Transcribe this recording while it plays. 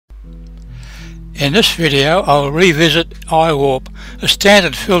In this video I'll revisit Iwarp, a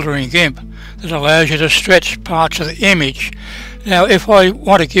standard filter in Gimp that allows you to stretch parts of the image. Now if I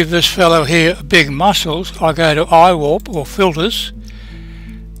want to give this fellow here big muscles, I go to Iwarp or Filters,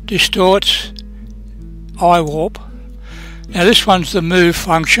 Distorts, Iwarp. Now this one's the move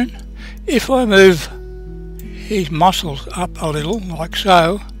function. If I move his muscles up a little like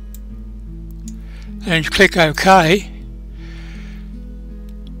so and click OK,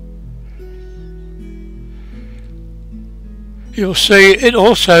 you'll see it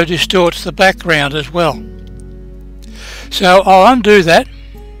also distorts the background as well. So I'll undo that,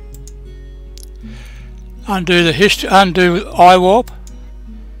 undo Iwarp.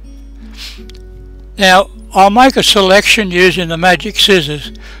 Now I'll make a selection using the magic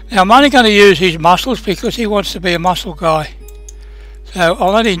scissors. Now I'm only going to use his muscles because he wants to be a muscle guy. So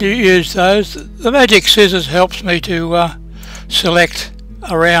I'll only use those. The magic scissors helps me to select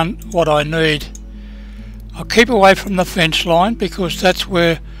around what I need. I'll keep away from the fence line because that's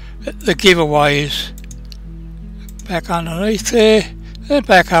where the giveaway is. Back underneath there, then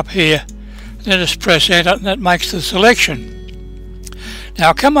back up here. Then just press enter and that makes the selection. Now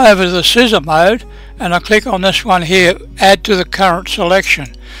I'll come over to the scissor mode and I'll click on this one here, add to the current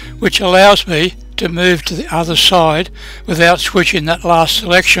selection, which allows me to move to the other side without switching that last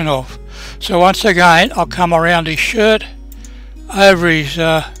selection off. So once again I'll come around his shirt, over his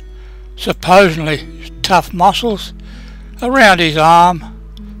supposedly tough muscles, around his arm,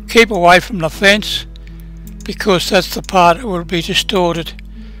 keep away from the fence because that's the part that will be distorted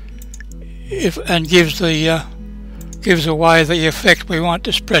and gives away the effect we want.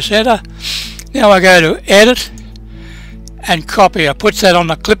 Just press enter. Now I go to edit and copy. I put that on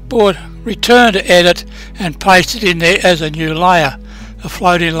the clipboard, return to edit and paste it in there as a new layer, a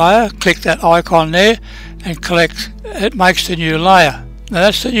floating layer. Click that icon there and it makes the new layer. Now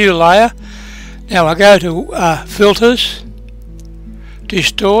that's the new layer. Now I go to Filters,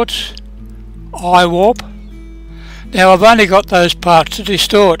 Distorts, Iwarp. Now I've only got those parts to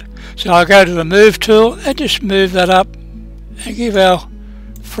distort, so I go to the Move tool and just move that up and give our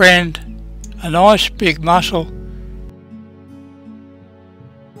friend a nice big muscle.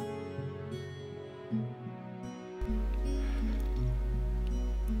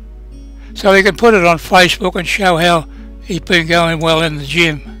 So we can put it on Facebook and show how he's been going well in the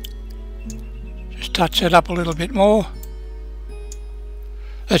gym. Just touch it up a little bit more.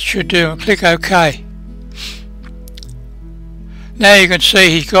 That should do. Click OK. Now you can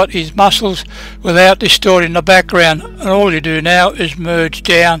see he's got his muscles without distorting the background, and all you do now is merge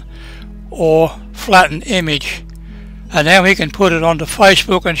down or flatten image. And now he can put it onto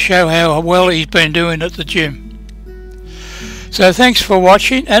Facebook and show how well he's been doing at the gym. So thanks for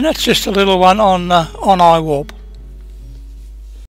watching, and that's just a little one on Iwarp.